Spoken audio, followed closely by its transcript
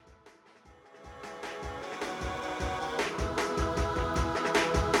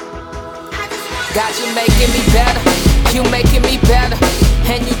God, you making me better. You making me better.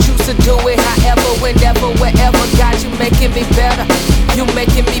 And you choose to do it however, whenever, wherever. God, you making me better. You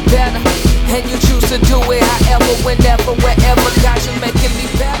making me better. And you choose to do it however, whenever, wherever. God, you making me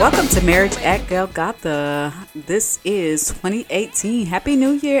better. Welcome to Marriage at Golgotha. This is 2018. Happy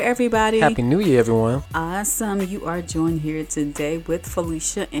New Year, everybody. Happy New Year, everyone. Awesome. You are joined here today with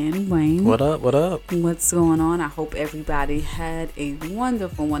Felicia and Wayne. What up? What up? What's going on? I hope everybody had a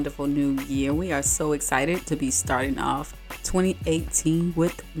wonderful, wonderful new year. We are so excited to be starting off 2018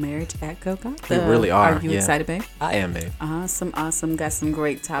 with Marriage at Golgotha. We really are. Are you excited, babe? I am, babe. Awesome. Got some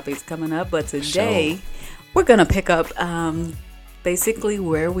great topics coming up. But today, we're going to pick up basically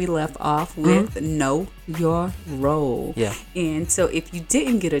where we left off with Know Your Role. Yeah. And so if you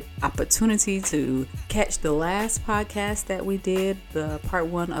didn't get an opportunity to catch the last podcast that we did, the part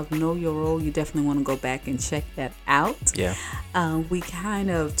 1 of Know Your Role, you definitely want to go back and check that out. Yeah. We kind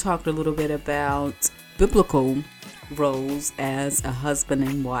of talked a little bit about biblical roles as a husband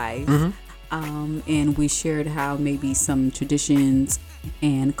and wife. And we shared how maybe some traditions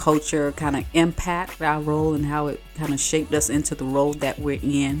and culture kind of impact our role and how it kind of shaped us into the role that we're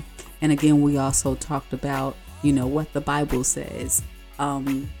in. And again, we also talked about, what the Bible says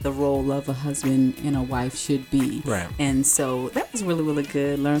the role of a husband and a wife should be. Right. And so that was really, really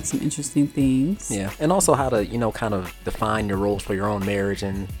good. Learned some interesting things. Yeah. And also how to, kind of define your roles for your own marriage,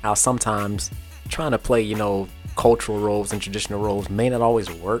 and how sometimes trying to play, cultural roles and traditional roles may not always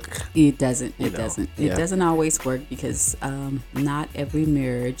work. It doesn't. It doesn't always work because not every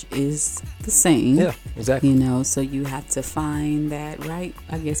marriage is the same. Yeah, exactly. So you have to find that right,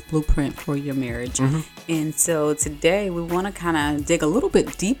 blueprint for your marriage. And so today we want to kind of dig a little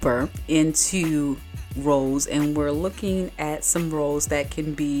bit deeper into roles, and we're looking at some roles that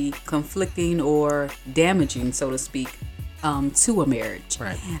can be conflicting or damaging, so to speak, to a marriage.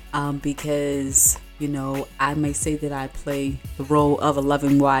 Right. Because I may say that I play the role of a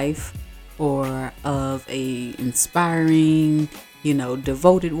loving wife or of a inspiring,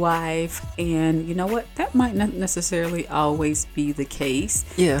 devoted wife. And you know what? That might not necessarily always be the case.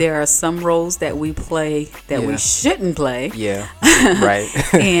 Yeah. There are some roles that we play that we shouldn't play. Yeah. Right.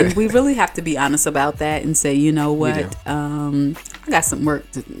 And we really have to be honest about that and say, you know what? I got some work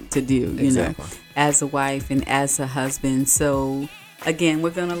to do, Exactly. as a wife and as a husband. So again, we're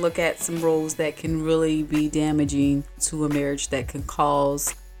going to look at some roles that can really be damaging to a marriage, that can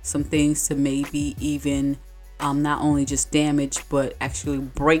cause some things to maybe even not only just damage, but actually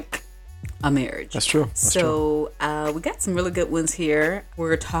break a marriage. That's true. So we got some really good ones here.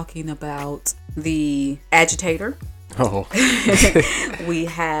 We're talking about the agitator. Oh. We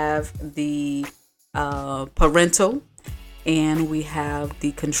have the parental. And we have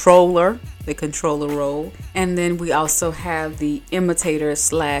the controller role. And then we also have the imitator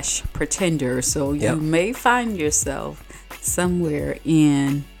 / pretender. So you may find yourself somewhere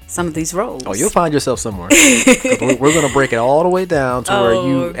in some of these roles. Oh, you'll find yourself somewhere. We're going to break it all the way down to where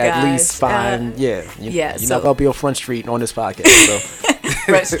you at least find, you're not going to be on Front Street on this podcast. So.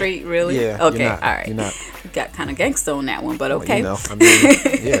 Front Street, really? Yeah. Okay, all right. You're not. Got kind of gangsta on that one, but okay.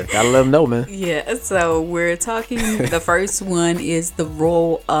 Gotta let them know, man. Yeah, so we're talking, the first one is the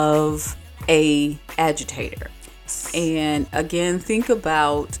role of a agitator. And again, think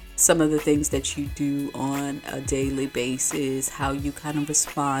about some of the things that you do on a daily basis, how you kind of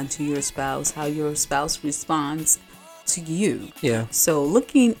respond to your spouse, how your spouse responds to you. Yeah. So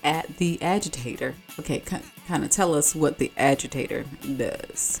looking at the agitator, okay, kind of tell us what the agitator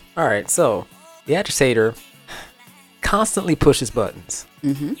does. All right, so the agitator constantly pushes buttons,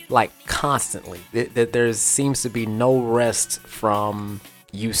 like constantly. There seems to be no rest from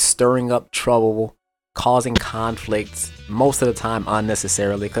you stirring up trouble, causing conflict, most of the time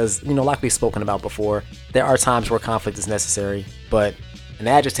unnecessarily, because, like we've spoken about before, there are times where conflict is necessary, but an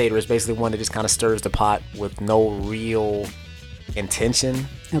agitator is basically one that just kind of stirs the pot with no real intention.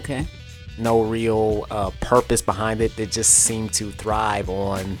 Okay. No real purpose behind it. They just seem to thrive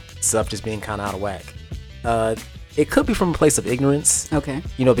on stuff just being kind of out of whack. It could be from a place of ignorance. Okay.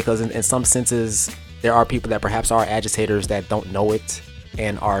 Because in some senses, there are people that perhaps are agitators that don't know it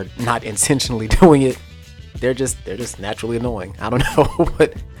and are not intentionally doing it. They're just naturally annoying. I don't know,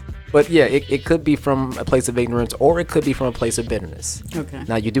 but yeah, it could be from a place of ignorance, or it could be from a place of bitterness. Okay.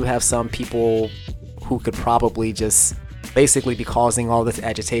 Now, you do have some people who could probably just basically be causing all this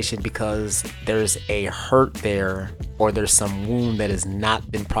agitation because there's a hurt there, or there's some wound that has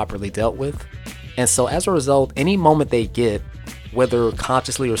not been properly dealt with. And so as a result, any moment they get, whether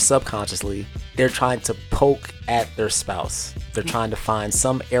consciously or subconsciously, they're trying to poke at their spouse. They're trying to find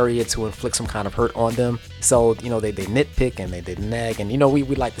some area to inflict some kind of hurt on them. So, they nitpick and they nag. And, we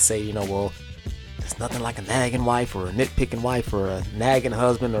like to say, well, there's nothing like a nagging wife or a nitpicking wife or a nagging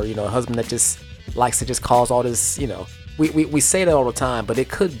husband, or a husband that just likes to just cause all this. We say that all the time, but it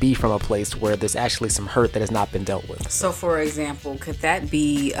could be from a place where there's actually some hurt that has not been dealt with. So, for example, could that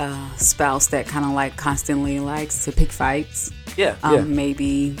be a spouse that kind of like constantly likes to pick fights? Yeah.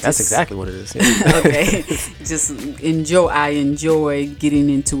 Maybe That's exactly what it is. Yeah. Okay. Just I enjoy getting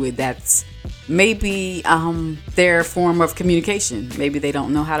into it. That's maybe their form of communication. Maybe they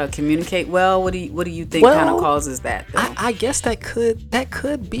don't know how to communicate well. What do you think kind of causes that, though? I guess that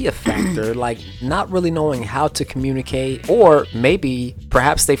could be a factor, like not really knowing how to communicate, or maybe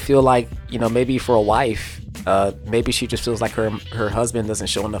perhaps they feel like, maybe for a wife, maybe she just feels like her husband doesn't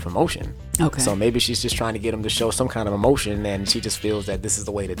show enough emotion. Okay. So maybe she's just trying to get him to show some kind of emotion, and she just feels that this is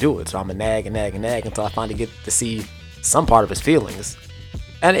the way to do it. So I'm gonna nag and nag and nag until I finally get to see some part of his feelings.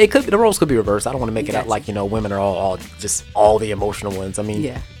 And the roles could be reversed. I don't want to make it out like, women are all the emotional ones. I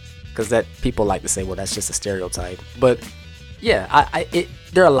mean, because that people like to say, well, that's just a stereotype. But yeah,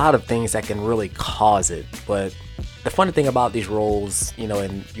 there are a lot of things that can really cause it. But the funny thing about these roles,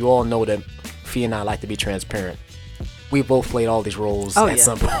 and you all know that Fee and I like to be transparent. We both played all these roles at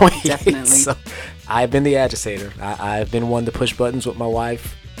some point. Definitely. So I've been the agitator. I've been one to push buttons with my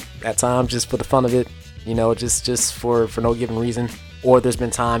wife at times just for the fun of it, just for no given reason. Or there's been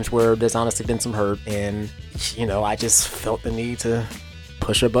times where there's honestly been some hurt, and I just felt the need to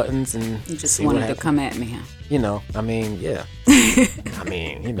push her buttons and you just see wanted what to come at me, huh? I mean, yeah. I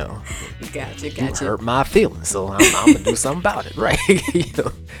mean, Gotcha. hurt my feelings, so I'm gonna do something about it, right?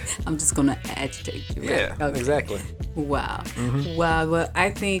 I'm just gonna agitate you. Right? Yeah, okay. Exactly. Wow. Wow. Well, I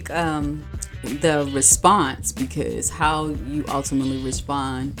think the response, because how you ultimately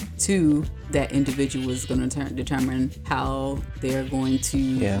respond to that individual is going to determine how they're going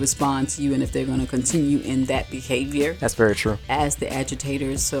to respond to you, and if they're going to continue in that behavior. That's very true. As the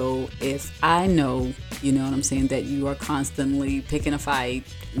agitator. So if I know, what I'm saying, that you are constantly picking a fight,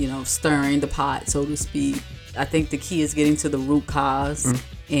 stirring the pot, so to speak, I think the key is getting to the root cause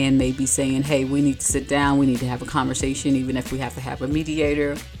and maybe saying, hey, we need to sit down, we need to have a conversation, even if we have to have a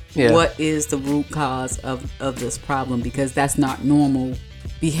mediator. Yeah. What is the root cause of this problem? Because that's not normal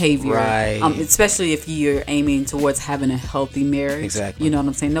behavior, right? Especially if you're aiming towards having a healthy marriage. Exactly. You know what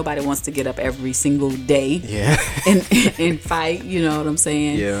I'm saying? Nobody wants to get up every single day, and fight. You know what I'm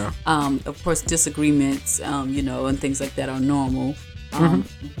saying? Yeah. Of course, disagreements, and things like that are normal.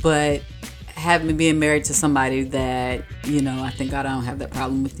 But being married to somebody that, I think I don't have that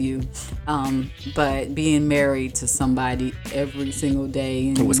problem with you. But being married to somebody every single day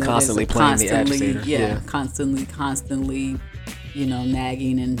and who was constantly playing the agitator. Yeah, constantly,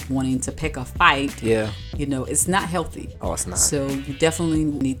 nagging and wanting to pick a fight. Yeah. It's not healthy. Oh, it's not. So you definitely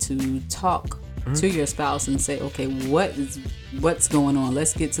need to talk to your spouse and say, okay, what's going on?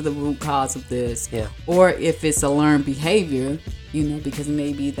 Let's get to the root cause of this. Yeah. Or if it's a learned behavior, because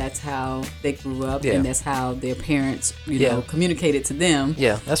maybe that's how they grew up and that's how their parents, communicated to them.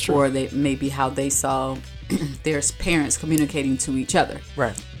 Yeah, that's true. Or maybe how they saw their parents communicating to each other.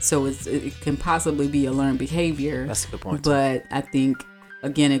 Right. So it can possibly be a learned behavior. That's a good point. But I think,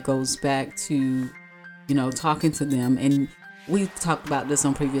 again, it goes back to, talking to them. And we've talked about this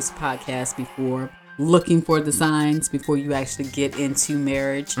on previous podcasts before, looking for the signs before you actually get into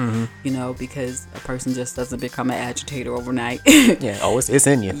marriage, because a person just doesn't become an agitator overnight. It's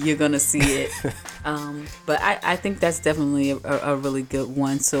in you. You're going to see it. But I think that's definitely a really good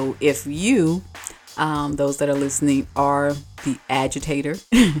one. So if you, those that are listening, are the agitator,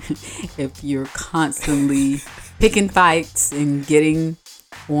 if you're constantly picking fights and getting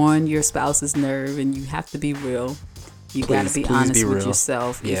on your spouse's nerve, and you have to be real, you got to be honest with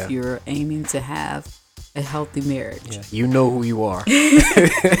yourself if you're aiming to have a healthy marriage. Yeah. You know who you are.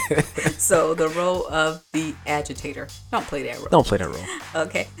 So the role of the agitator. Don't play that role. Don't play that role.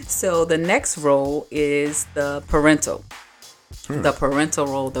 Okay. So the next role is the parental. The parental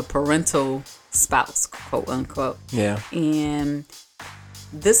role, the parental spouse, quote unquote. Yeah. And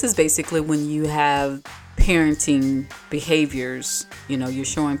this is basically when you have parenting behaviors, you're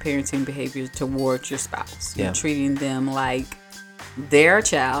showing parenting behaviors towards your spouse. You're treating them like their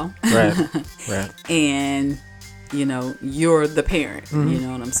child. Right. And, you're the parent, you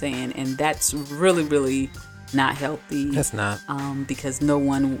know what I'm saying? And that's really, really not healthy. That's not. Because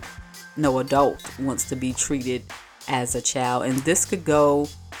no adult wants to be treated as a child. And this could go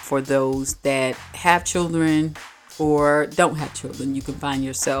for those that have children or don't have children. You can find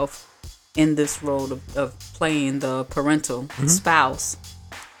yourself in this role of playing the parental spouse,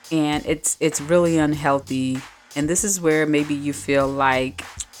 and it's really unhealthy. And this is where maybe you feel like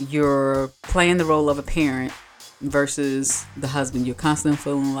you're playing the role of a parent versus the husband. You're constantly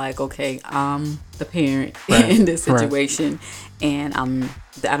feeling like, okay, I'm the parent in this situation, and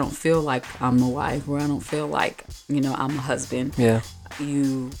I don't feel like I'm the wife, or I don't feel like, I'm a husband. Yeah.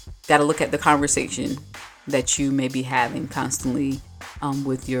 You got to look at the conversation that you may be having constantly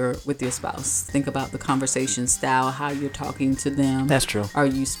with your spouse. Think about the conversation style, how you're talking to them. That's true. Are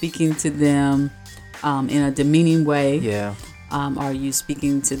you speaking to them in a demeaning way? Yeah. Are you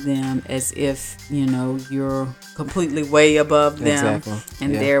speaking to them as if, you're completely way above them, Exactly.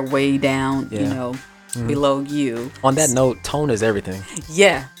 and they're way down, below you? On that note, tone is everything.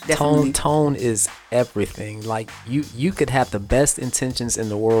 Yeah, definitely. Tone is everything. Like you could have the best intentions in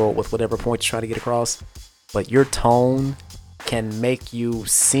the world with whatever point you try to get across, but your tone can make you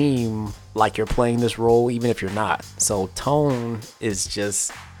seem like you're playing this role even if you're not. So tone is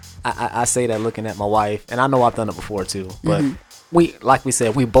just, I say that looking at my wife, and I know I've done it before too, but we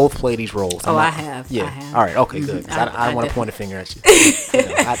said, we both play these roles. I have. Yeah. I have. All right. Okay, good. I don't want to point a finger at you.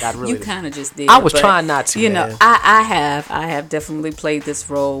 I really you kind of just did. I was trying not to. Man. I have definitely played this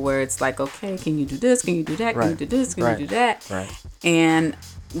role where it's like, okay, can you do this? Can you do that? Can you do this? Can you do that? Right. And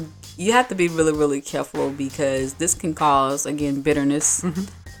you have to be really, really careful, because this can cause, again, bitterness.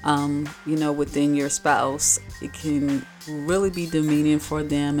 Within your spouse. It can really be demeaning for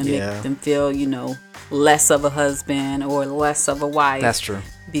them and make them feel, less of a husband or less of a wife. That's true.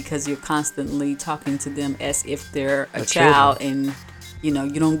 Because you're constantly talking to them as if they're a child, and you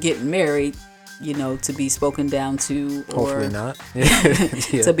don't get married, to be spoken down to, or hopefully not.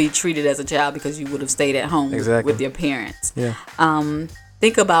 to be treated as a child because you would have stayed at home with your parents. Yeah.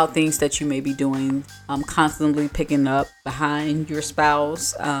 Think about things that you may be doing, constantly picking up behind your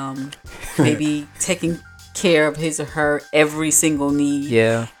spouse, maybe taking care of his or her every single need.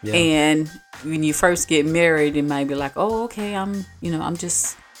 Yeah. And when you first get married, it might be like, oh, okay, I'm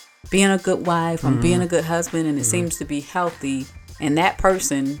just being a good wife, I'm being a good husband, and it seems to be healthy. And that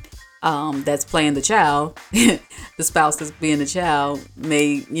person that's playing the child, the spouse that's being the child,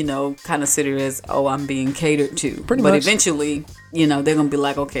 may, kind of consider it as, oh, I'm being catered to. But eventually, they're going to be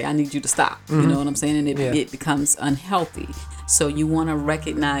like, okay, I need you to stop. You know what I'm saying? And it becomes unhealthy. So you want to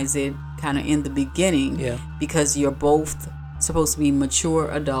recognize it kind of in the beginning, because you're both supposed to be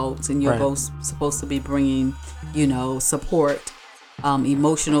mature adults, and you're both supposed to be bringing, support,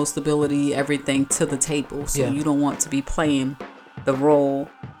 emotional stability, everything to the table. So you don't want to be playing the role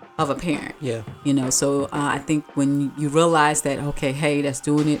of a parent. So I think when you realize that, okay, hey, that's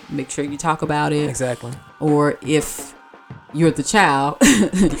doing it, make sure you talk about it. Exactly. Or if you're the child,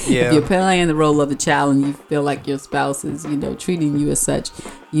 if you're playing the role of the child and you feel like your spouse is, treating you as such,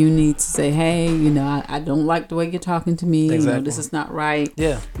 you need to say, hey, I don't like the way you're talking to me. Exactly. This is not right.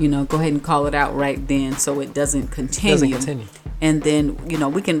 Yeah. Go ahead and call it out right then, so it doesn't continue. And then,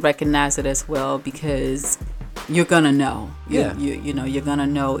 we can recognize it as well, because you're gonna know. You're gonna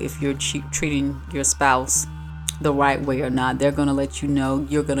know if you're treating your spouse the right way or not. They're gonna let you know.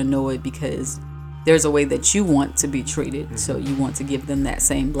 You're gonna know it because there's a way that you want to be treated. So you want to give them that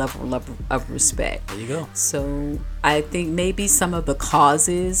same level of respect. There you go. So I think maybe some of the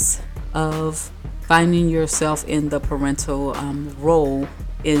causes of finding yourself in the parental role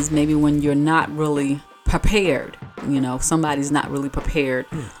is maybe when you're not really prepared. Somebody's not really prepared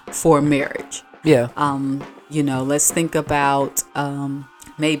for marriage. Yeah. Let's think about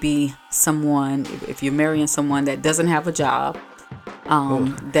maybe someone, if you're marrying someone that doesn't have a job,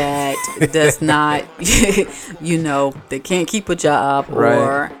 that does not, they can't keep a job,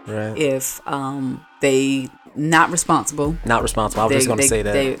 or if they not responsible. I was just going to say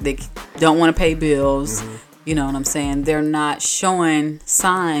that. They don't want to pay bills. You know what I'm saying? They're not showing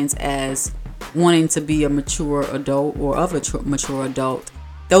signs as wanting to be a mature adult or of a mature adult.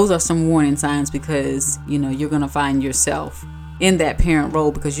 Those are some warning signs, because, you're going to find yourself in that parent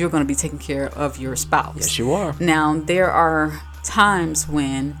role because you're going to be taking care of your spouse. Yes, you are. Now, there are times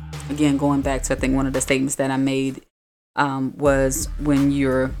when, again, going back to, I think one of the statements that I made was when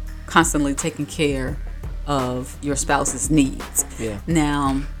you're constantly taking care of your spouse's needs. Yeah.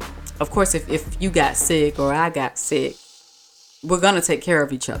 Now, of course, if you got sick or I got sick, we're going to take care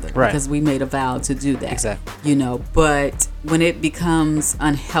of each other because we made a vow to do that. Exactly. But when it becomes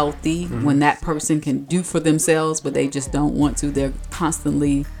unhealthy, when that person can do for themselves, but they just don't want to, they're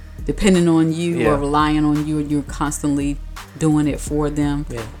constantly depending on you or relying on you, and you're constantly doing it for them.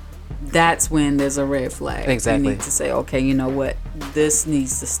 Yeah. That's when there's a red flag. Exactly. You need to say, okay, you know what? This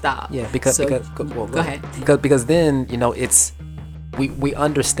needs to stop. Yeah, because go ahead. Because then, it's we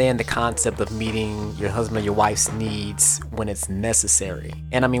understand the concept of meeting your husband or your wife's needs when it's necessary.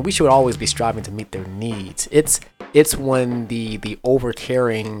 And I mean, we should always be striving to meet their needs. It's when the over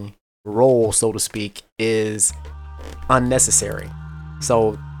caring role, so to speak, is unnecessary.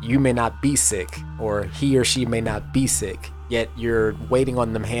 So you may not be sick, or he or she may not be sick, yet you're waiting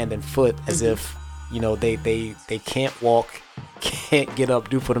on them hand and foot as if, you know, they can't walk, can't get up,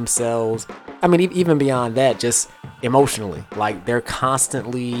 do for themselves. I mean, even beyond that, just emotionally, like they're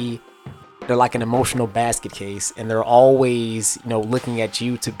like an emotional basket case, and they're always, you know, looking at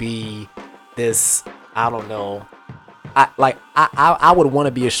you to be this, I don't know. I would want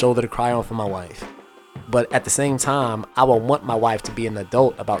to be a shoulder to cry on for my wife. But at the same time, I would want my wife to be an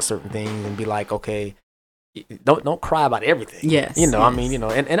adult about certain things and be like, okay, don't cry about everything. Yes. You know, yes. I mean, you know,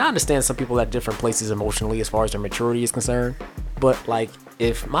 and I understand some people at different places emotionally as far as their maturity is concerned. But like,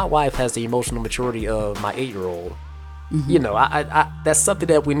 if my wife has the emotional maturity of my 8-year-old, you know, I that's something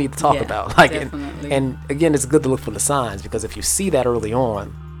that we need to talk about. Like, and again, it's good to look for the signs, because if you see that early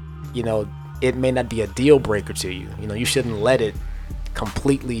on, you know, it may not be a deal breaker to you. You know, you shouldn't let it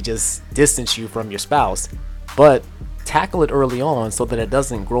completely just distance you from your spouse, but tackle it early on so that it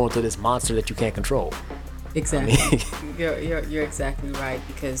doesn't grow into this monster that you can't control. Exactly. You're exactly right,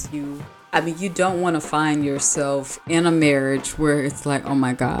 because you don't want to find yourself in a marriage where it's like, oh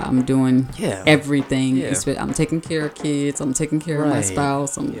my God, I'm doing everything. Yeah. I'm taking care of kids. I'm taking care of my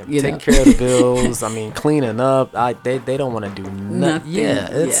spouse. I'm taking care of the bills. I mean, cleaning up. They don't want to do nothing. Yeah,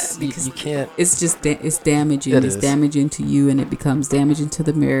 because you can't. It's just it's damaging. It's damaging to you, and it becomes damaging to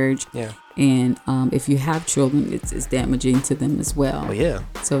the marriage. Yeah. And if you have children, it's damaging to them as well. Oh, yeah.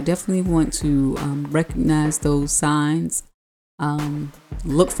 So definitely want to recognize those signs.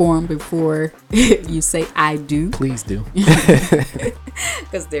 Look for them before you say I do. Please do.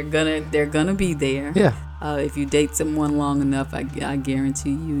 Because they're gonna be there. Yeah. If you date someone long enough, I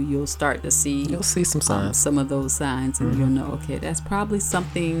guarantee you'll start to see. You'll see some signs. Some of those signs, and you'll know, okay, that's probably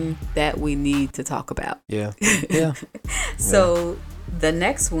something that we need to talk about. Yeah. Yeah. So the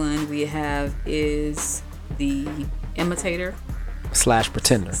next one we have is the imitator /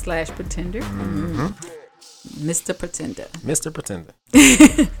 pretender. /pretender. Mr. Pretender. Mr. Pretender.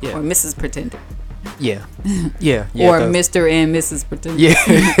 Or Mrs. Pretender. Yeah. Yeah. Or Mr. and Mrs. Pretender.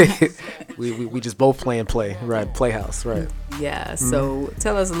 Yeah. we just both play. Right. Playhouse. Right. Yeah. So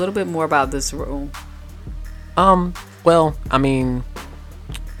tell us a little bit more about this role. Well, I mean,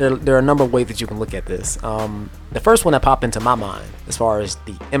 there are a number of ways that you can look at this. The first one that popped into my mind as far as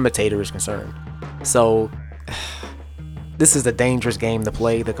the imitator is concerned. So this is a dangerous game to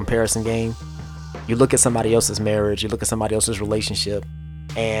play, the comparison game. You look at somebody else's marriage, you look at somebody else's relationship,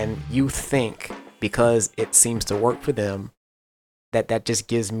 and you think, because it seems to work for them, that just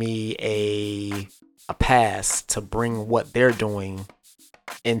gives me a pass to bring what they're doing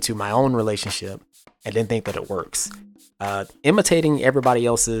into my own relationship, and then think that it works. Imitating everybody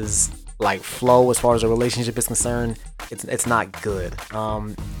else's like flow as far as a relationship is concerned, it's not good.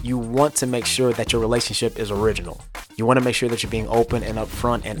 You want to make sure that your relationship is original. You want to make sure that you're being open and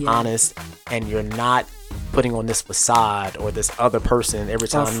upfront and honest, and you're not putting on this facade or this other person every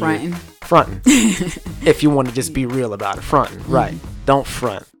time you're fronting. If you want to just be real about it, fronting, right? Don't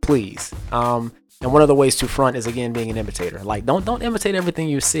front, please. And one of the ways to front is, again, being an imitator. Like, don't imitate everything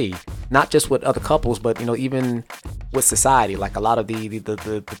you see, not just with other couples, but, you know, even with society. Like a lot of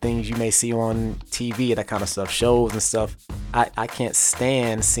the things you may see on TV and that kind of stuff, shows and stuff. I can't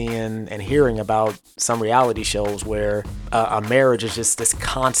stand seeing and hearing about some reality shows where a marriage is just this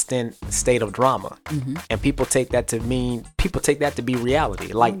constant state of drama, and people take that to be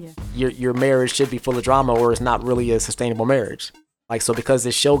reality. Like your marriage should be full of drama, or it's not really a sustainable marriage. Like, so because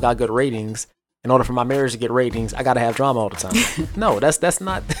this show got good ratings, in order for my marriage to get ratings, I gotta have drama all the time. No, that's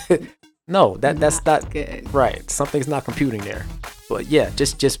not. No, that's not good. Right. Something's not computing there. But yeah,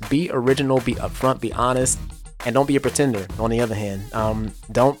 just be original, be upfront, be honest, and don't be a pretender. On the other hand,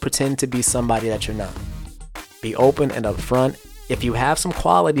 don't pretend to be somebody that you're not. Be open and upfront. If you have some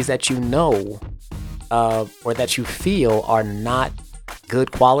qualities that you know, or that you feel are not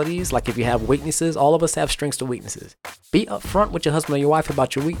good qualities, like if you have weaknesses, all of us have strengths to weaknesses. Be upfront with your husband or your wife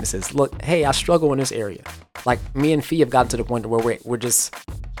about your weaknesses. Look, hey, I struggle in this area. Like me and Fee have gotten to the point where we're just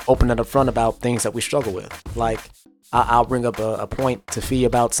open and upfront about things that we struggle with. Like I'll bring up a point to Fee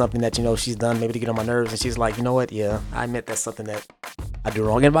about something that, you know, she's done maybe to get on my nerves, and she's like, you know what? Yeah, I admit that's something that I do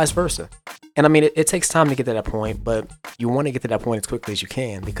wrong, and vice versa. And I mean, it takes time to get to that point, but you want to get to that point as quickly as you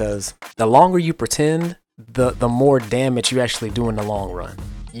can, because the longer you pretend, the more damage you actually do in the long run.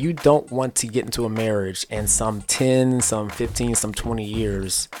 You don't want to get into a marriage and some 10, some 15, some 20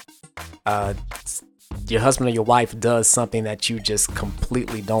 years, your husband or your wife does something that you just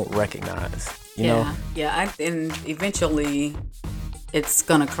completely don't recognize, you know? Yeah. And eventually it's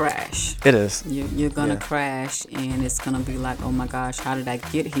gonna crash. It is. You're gonna crash, and it's gonna be like, oh my gosh, how did I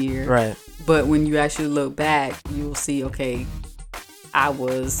get here? Right. But when you actually look back, you'll see, okay, I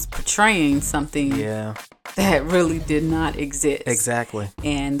was portraying something that really did not exist. Exactly.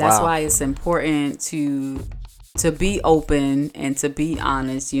 And that's why it's important to be open and to be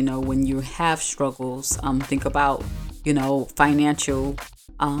honest. You know, when you have struggles, think about, you know, financial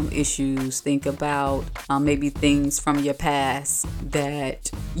issues. Think about maybe things from your past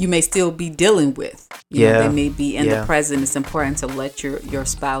that you may still be dealing with. You know, they may be in the present. It's important to let your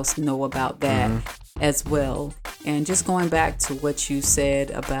spouse know about that as well. And just going back to what you said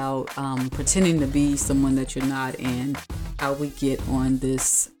about pretending to be someone that you're not, and how we get on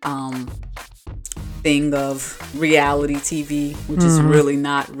this thing of reality TV, which is really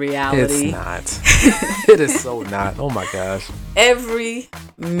not reality. It's not. It is so not. Oh my gosh. Every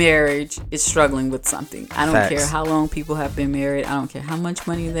marriage is struggling with something. I don't Facts. care how long people have been married. I don't care how much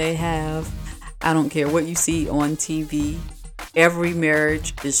money they have. I don't care what you see on TV. Every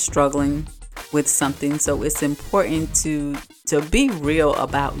marriage is struggling with something. So it's important to be real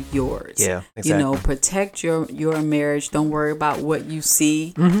about yours. Yeah, exactly. You know, protect your marriage. Don't worry about what you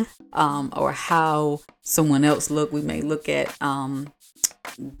see or how someone else look. We may look at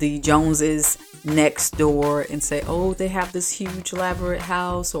the Joneses next door and say, oh, they have this huge elaborate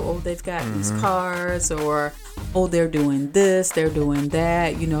house, or oh, they've got these cars, or oh, they're doing this, they're doing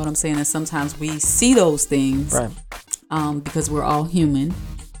that. You know what I'm saying? And sometimes we see those things because we're all human.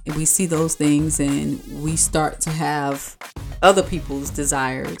 And we see those things and we start to have other people's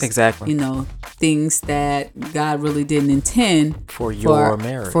desires. Exactly. You know, things that God really didn't intend for your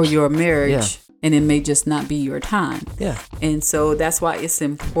marriage. For your marriage. Yeah. And it may just not be your time. Yeah. And so that's why it's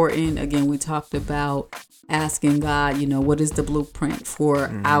important. Again, we talked about asking God, you know, what is the blueprint for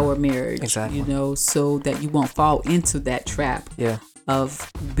our marriage? Exactly. You know, so that you won't fall into that trap. Yeah.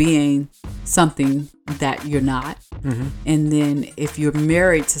 Of being something that you're not. And then if you're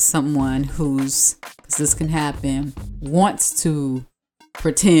married to someone who's, because this can happen, wants to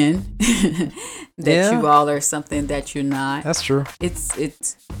pretend that you all are something that you're not. That's true.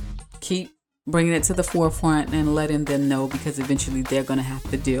 It's keep bringing it to the forefront and letting them know, because eventually they're going to have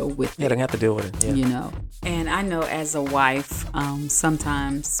to deal with it. Yeah, they're going to have to deal with it. Yeah. You know, and I know as a wife,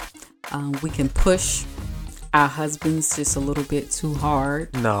 sometimes we can push our husbands just a little bit too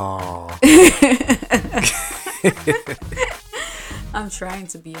hard. No. I'm trying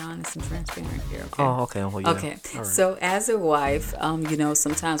to be honest and transparent here. Okay. Oh, okay. Well, yeah. Okay. All right. So as a wife, you know,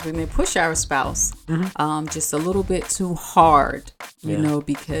 sometimes we may push our spouse just a little bit too hard, you know,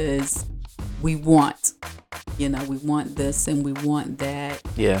 because we want this and we want that,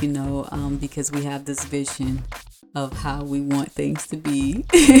 you know, because we have this vision of how we want things to be.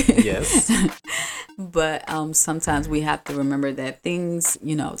 Yes. But sometimes we have to remember that things,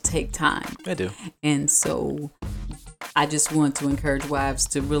 you know, take time. I do. And so I just want to encourage wives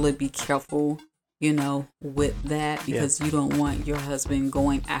to really be careful, you know, with that, because you don't want your husband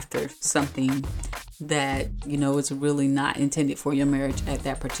going after something that, you know, is really not intended for your marriage at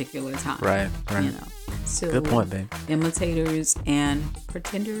that particular time. Right. You know. So good point, babe. Imitators and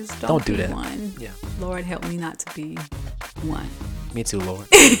pretenders, don't do be that. One. Yeah. Lord, help me not to be one. Me too, Lord.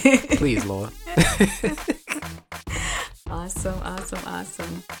 Please, Lord.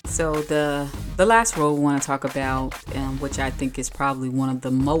 Awesome. So the last role we want to talk about, which I think is probably one of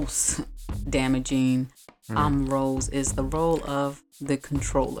the most damaging roles, is the role of the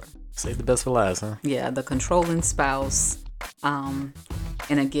controller. Save the best for last, huh? Yeah, the controlling spouse. And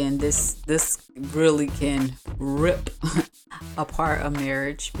again, this really can rip apart a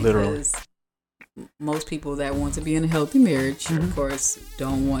marriage, because Literally. most people that want to be in a healthy marriage, of course,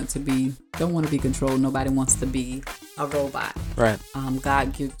 don't want to be controlled. Nobody wants to be a robot. Right.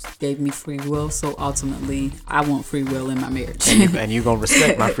 God gave me free will, so ultimately, I want free will in my marriage. And you're gonna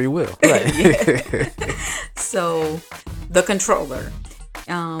respect my free will. Right. So, the controller.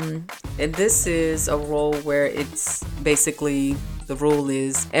 And this is a role where it's basically, the rule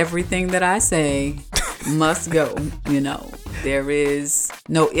is everything that I say must go. You know, there is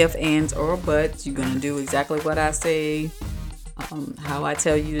no ifs, ands, or buts. You're gonna do exactly what I say, how I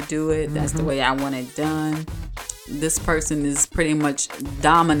tell you to do it. That's the way I want it done. This person is pretty much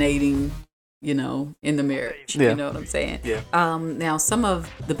dominating, you know, in the marriage. Yeah. You know what I'm saying? Yeah. Now, some of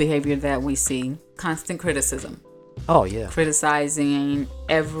the behavior that we see, constant criticism. Oh, yeah. Criticizing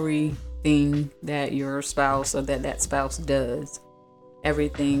everything that your spouse or that spouse does.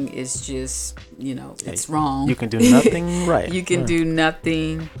 Everything is just, you know, it's wrong. You can do nothing right. You can do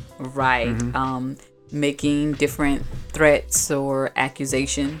nothing right. Making different threats or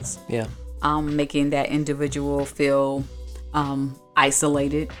accusations. Yeah. Making that individual feel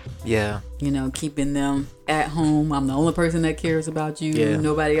isolated. Yeah. Keeping them at home. I'm the only person that cares about you. Yeah.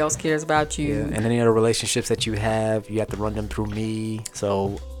 Nobody else cares about you. Yeah. And any other relationships that you have to run them through me.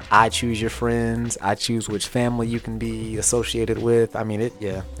 So I choose your friends. I choose which family you can be associated with. I mean, it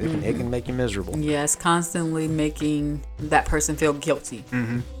can make you miserable. Yes, constantly making that person feel guilty.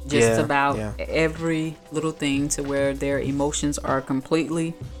 Just about every little thing, to where their emotions are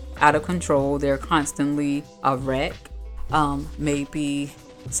completely out of control. They're constantly a wreck. Maybe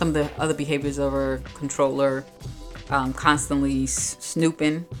some of the other behaviors of a controller, constantly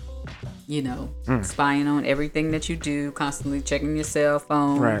snooping, spying on everything that you do, constantly checking your cell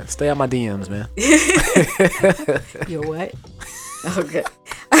phone. Right. Stay out my DMs, man. You're what? Okay.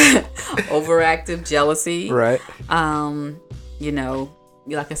 Overactive jealousy. Right.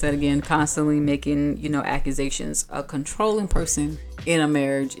 Like I said again, constantly making, accusations. A controlling person in a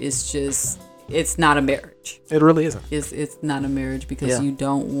marriage is just, it's not a marriage. It really isn't. It's not a marriage, because you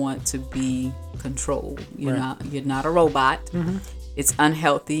don't want to be controlled. You're not a robot. It's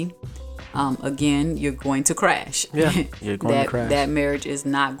unhealthy. Again, you're going to crash. Yeah, you're going to crash. That marriage is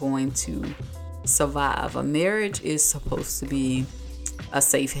not going to survive. A marriage is supposed to be a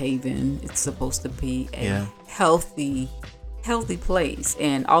safe haven. It's supposed to be a healthy place.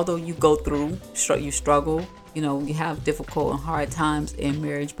 And although you go through, you struggle, you have difficult and hard times in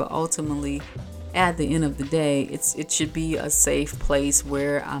marriage, but ultimately, at the end of the day, it should be a safe place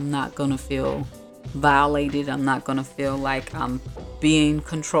where I'm not gonna feel violated. I'm not gonna feel like I'm being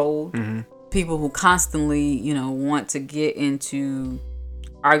controlled. People who constantly, want to get into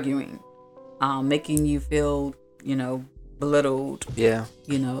arguing, making you feel, belittled. Yeah.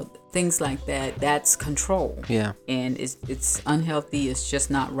 Things like that. That's control. Yeah. And it's unhealthy. It's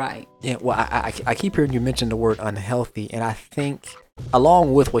just not right. Yeah. Well, I keep hearing you mention the word unhealthy, and I think,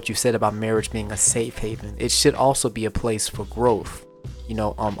 along with what you said about marriage being a safe haven, it should also be a place for growth.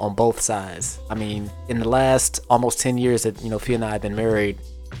 On both sides. I mean, in the last almost 10 years that Fia and I have been married,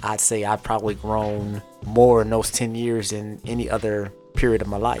 I'd say I've probably grown more in those 10 years than any other period of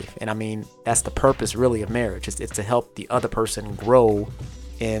my life. And I mean, that's the purpose really of marriage. It's to help the other person grow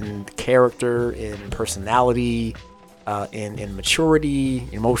in character, in personality, in maturity,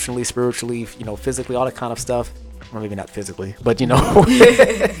 emotionally, spiritually, physically, all that kind of stuff. Well, maybe not physically, but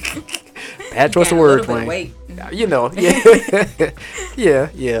bad choice of word, Wayne.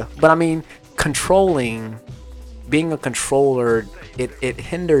 Yeah. But I mean, being a controller, it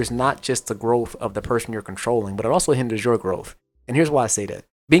hinders not just the growth of the person you're controlling, but it also hinders your growth. And here's why I say that.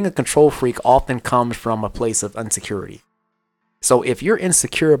 Being a control freak often comes from a place of insecurity. So if you're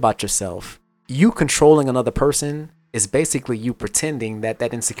insecure about yourself, you controlling another person is basically you pretending that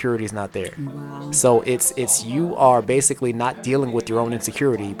insecurity is not there. Wow. So it's you are basically not dealing with your own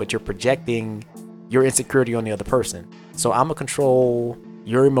insecurity, but you're projecting your insecurity on the other person. So I'm gonna control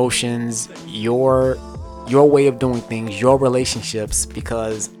your emotions, your way of doing things, your relationships,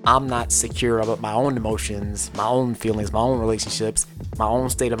 because I'm not secure about my own emotions, my own feelings, my own relationships, my own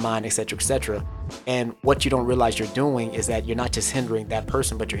state of mind, etc., etc. And what you don't realize you're doing is that you're not just hindering that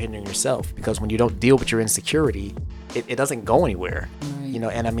person, but you're hindering yourself, because when you don't deal with your insecurity, it doesn't go anywhere.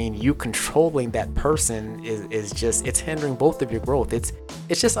 Right. And I mean, you controlling that person is just, it's hindering both of your growth. It's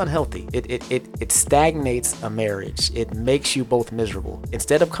just unhealthy. It stagnates a marriage. It makes you both miserable.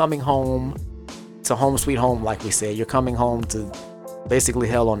 Instead of coming home to home sweet home, like we say, you're coming home to basically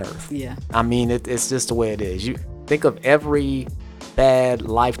hell on earth. Yeah. I mean, it's just the way it is. You think of every bad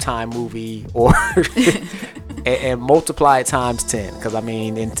Lifetime movie or and multiply it times 10, because I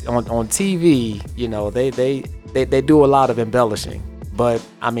mean, on TV, they do a lot of embellishing, but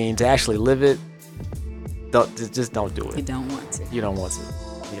I mean, to actually live it, just don't do it. You don't want to. You don't want to.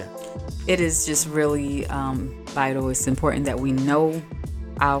 Yeah. It is just really vital. It's important that we know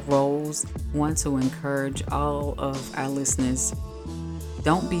our roles. Want to encourage all of our listeners,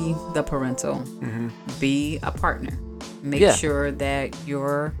 don't be the parental. Be a partner. Make sure that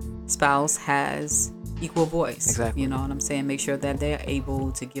your spouse has equal voice. Exactly. You know what I'm saying? Make sure that they're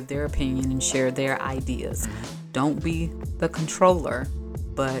able to give their opinion and share their ideas. Don't be the controller,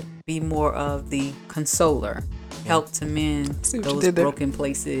 but be more of the consoler. Help to mend those broken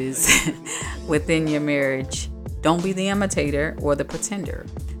places within your marriage. Don't be the imitator or the pretender,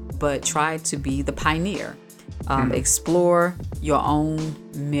 but try to be the pioneer. Explore your own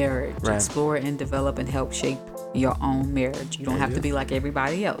marriage. Right. Explore and develop and help shape your own marriage. You don't have to be like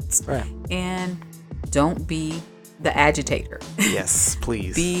everybody else. Right. And don't be the agitator. Yes,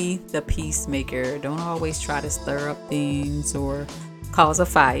 please. Be the peacemaker. Don't always try to stir up things or cause a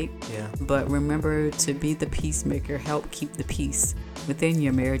fight. Yeah. But remember to be the peacemaker. Help keep the peace within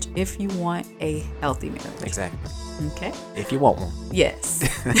your marriage if you want a healthy marriage. Exactly. Okay. If you want one. Yes.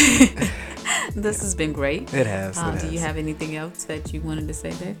 This has been great. It has. Do you have anything else that you wanted to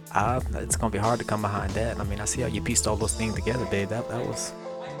say, babe? It's gonna be hard to come behind that. I mean, I see how you pieced all those things together, babe. That was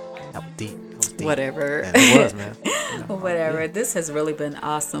deep. That was deep. Whatever. Yeah, it was, man. Whatever. This has really been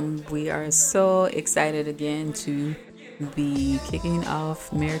awesome. We are so excited again to be kicking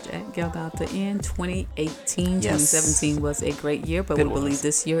off Marriage at Golgotha in 2018. Yes. 2017 was a great year, but we believe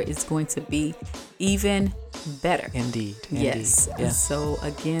this year is going to be even better. Indeed. Yes. Yeah. So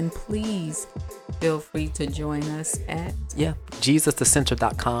again, please feel free to join us at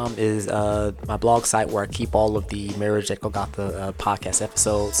JesusTheCenter.com is my blog site where I keep all of the Marriage at Golgotha podcast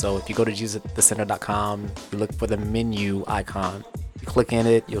episodes. So if you go to JesusTheCenter.com, you look for the menu icon. You click in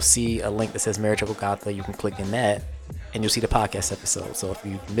it, you'll see a link that says Marriage at Golgotha. You can click in that, and you'll see the podcast episode. So if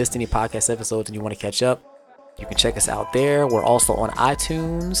you missed any podcast episodes and you want to catch up, you can check us out there. We're also on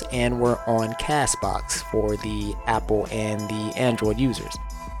iTunes and we're on Castbox for the Apple and the Android users.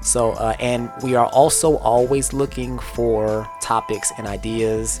 So, and we are also always looking for topics and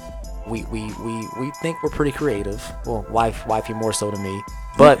ideas. We think we're pretty creative. Well, wifey more so than me,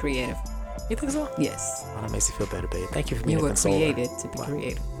 but creative. You think so? Yes. Oh, that makes you feel better, babe. Thank you for being You a were consoler. created to be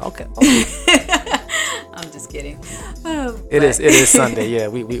creative. Okay. I'm just kidding. It is Sunday. Yeah,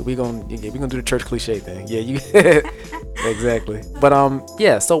 we gonna do the church cliche thing. Yeah, you exactly. But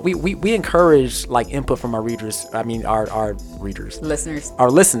yeah. So we encourage like input from our readers. I mean our readers,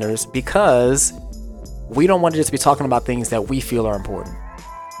 listeners, because we don't want to just be talking about things that we feel are important.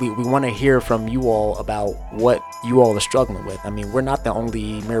 We want to hear from you all about what you all are struggling with. I mean, we're not the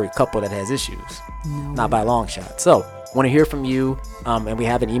only married couple that has issues, not by a long shot. So want to hear from you, and we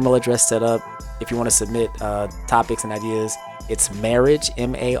have an email address set up. If you want to submit topics and ideas, it's marriage,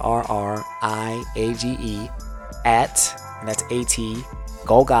 MARRIAGE, at, and that's AT,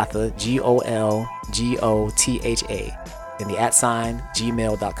 Golgotha, GOLGOTHA, and the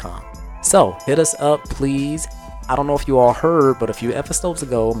 @gmail.com. So hit us up, please. I don't know if you all heard, but a few episodes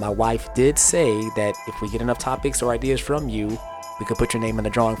ago, my wife did say that if we get enough topics or ideas from you, we could put your name in the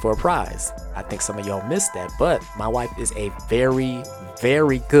drawing for a prize. I think some of y'all missed that, but my wife is a very,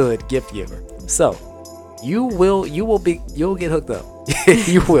 very good gift giver. So you'll get hooked up.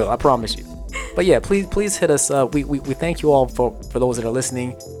 You will, I promise you. But yeah, please hit us up. We thank you all for those that are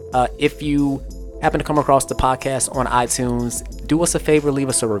listening. If you happen to come across the podcast on iTunes, do us a favor, leave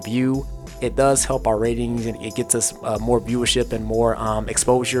us a review. It does help our ratings, and it gets us more viewership and more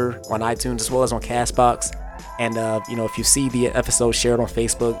exposure on iTunes as well as on Castbox. And if you see the episode, share it on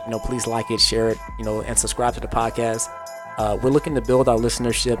Facebook. Please like it, share it, and subscribe to the podcast. We're looking to build our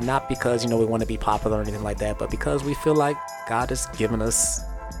listenership, not because we want to be popular or anything like that, but because we feel like God has given us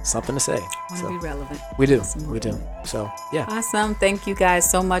something to say. Want to be relevant. We do. So yeah. Awesome. Thank you guys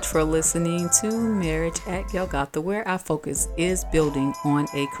so much for listening to Marriage at Golgotha, where our focus is building on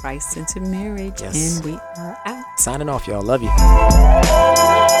a Christ-centered marriage. Yes. And we are out. Signing off, y'all. Love you.